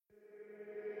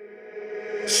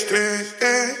stay.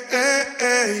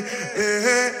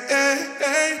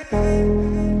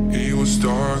 He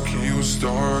was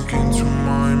dark into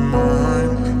my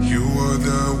mind. You were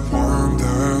the one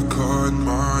that caught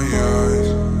my eyes.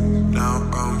 Now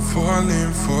I'm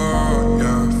falling for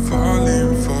ya,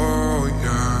 falling for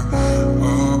ya.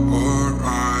 Oh,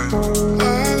 alright.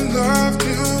 I loved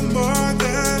you more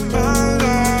than my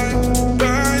life,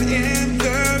 but in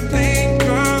the blink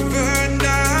of an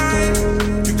eye,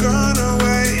 you're gone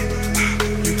away,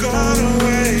 you're gone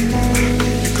away,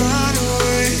 you're gone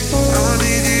away. I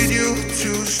needed you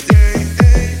to stay.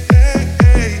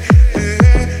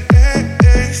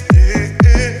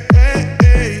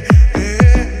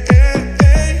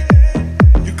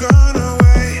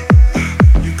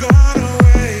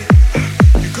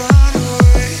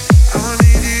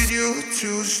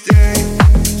 To stay.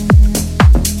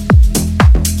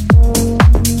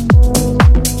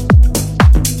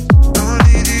 I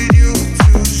needed you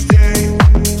to stay.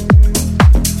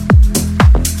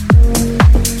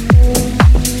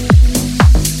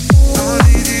 I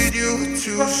needed you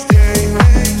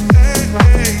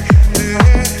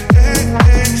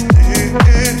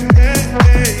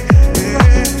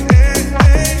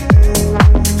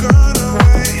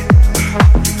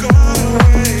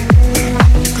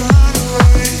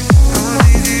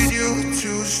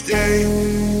to stay.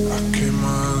 I came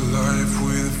my life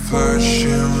with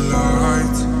flashing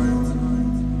lights,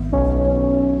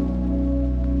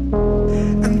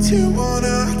 and you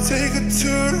wanna take a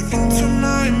tour into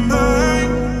my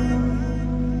mind.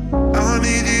 I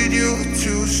needed you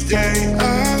to stay. I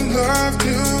loved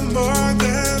you more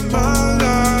than my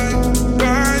life,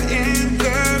 but in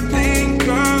the blink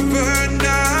of an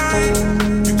eye,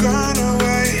 you're gone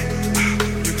away,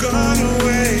 you're gone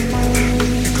away,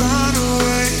 you're gone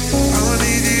away. I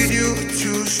needed you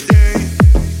to stay.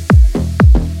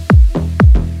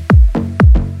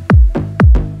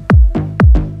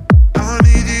 I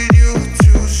needed you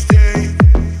to stay.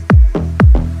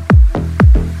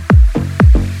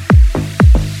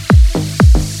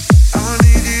 I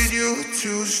needed you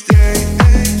to stay.